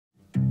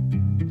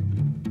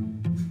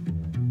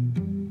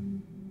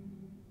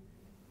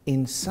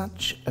In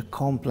such a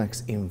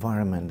complex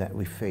environment that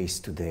we face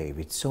today,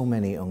 with so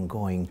many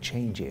ongoing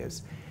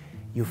changes,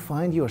 you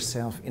find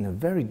yourself in a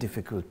very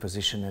difficult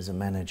position as a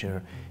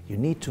manager. You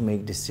need to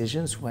make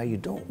decisions where you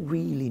don't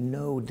really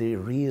know the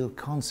real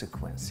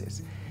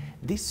consequences.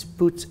 This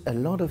puts a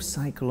lot of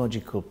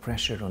psychological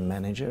pressure on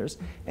managers,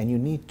 and you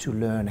need to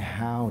learn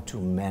how to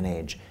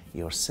manage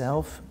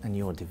yourself and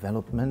your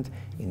development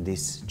in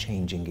this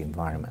changing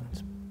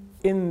environment.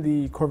 In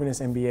the Corvinus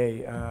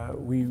MBA,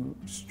 we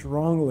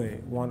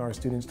strongly want our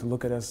students to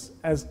look at us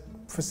as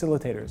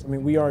facilitators. I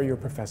mean, we are your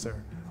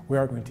professor, we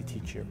are going to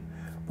teach you,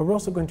 but we're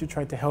also going to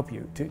try to help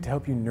you, to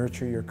help you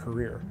nurture your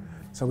career.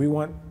 So we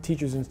want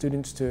teachers and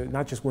students to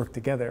not just work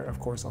together,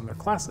 of course, on their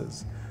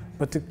classes,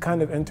 but to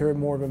kind of enter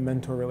more of a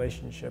mentor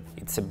relationship.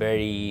 It's a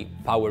very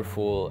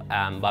powerful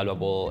and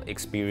valuable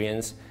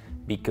experience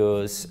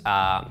because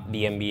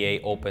the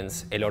MBA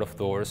opens a lot of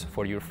doors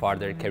for your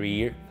further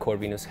career.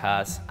 Corvinus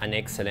has an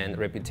excellent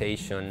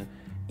reputation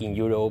in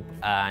Europe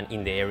and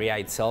in the area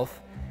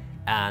itself,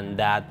 and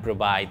that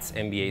provides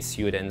MBA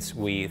students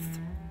with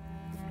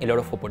a lot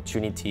of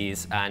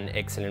opportunities and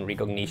excellent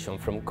recognition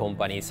from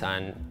companies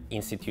and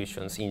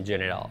institutions in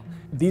general.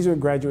 These are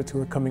graduates who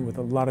are coming with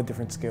a lot of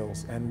different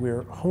skills, and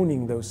we're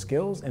honing those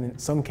skills, and in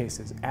some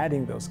cases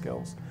adding those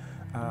skills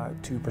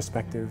to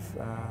prospective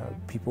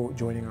people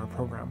joining our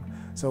program.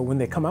 So when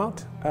they come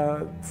out,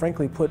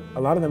 frankly put,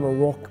 a lot of them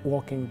are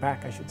walking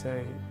back, I should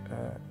say,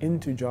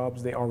 into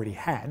jobs they already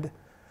had,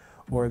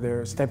 or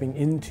they're stepping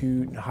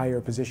into higher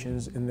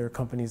positions in their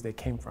companies they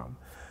came from.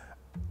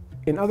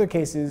 In other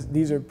cases,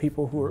 these are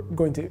people who are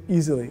going to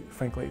easily,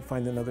 frankly,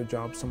 find another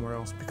job somewhere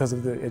else because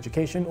of the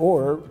education,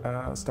 or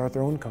start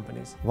their own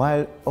companies.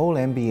 While all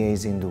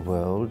MBAs in the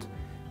world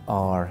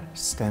are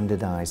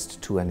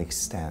standardized to an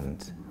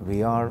extent,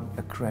 we are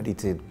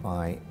accredited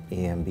by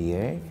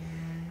AMBA,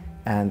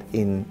 and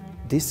in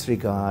this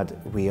regard,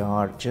 we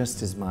are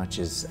just as much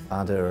as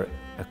other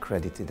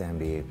accredited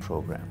MBA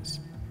programs.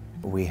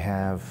 We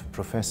have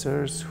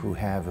professors who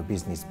have a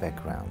business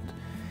background,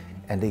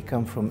 and they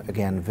come from,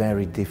 again,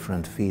 very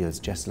different fields,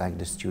 just like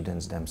the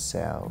students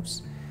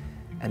themselves.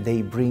 And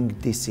they bring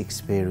this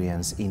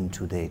experience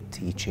into their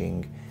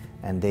teaching,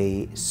 and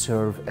they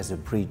serve as a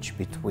bridge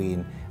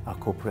between our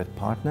corporate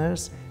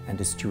partners and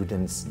the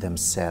students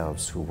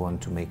themselves who want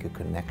to make a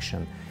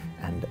connection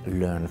and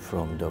learn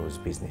from those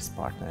business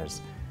partners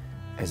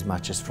as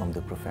much as from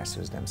the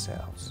professors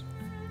themselves.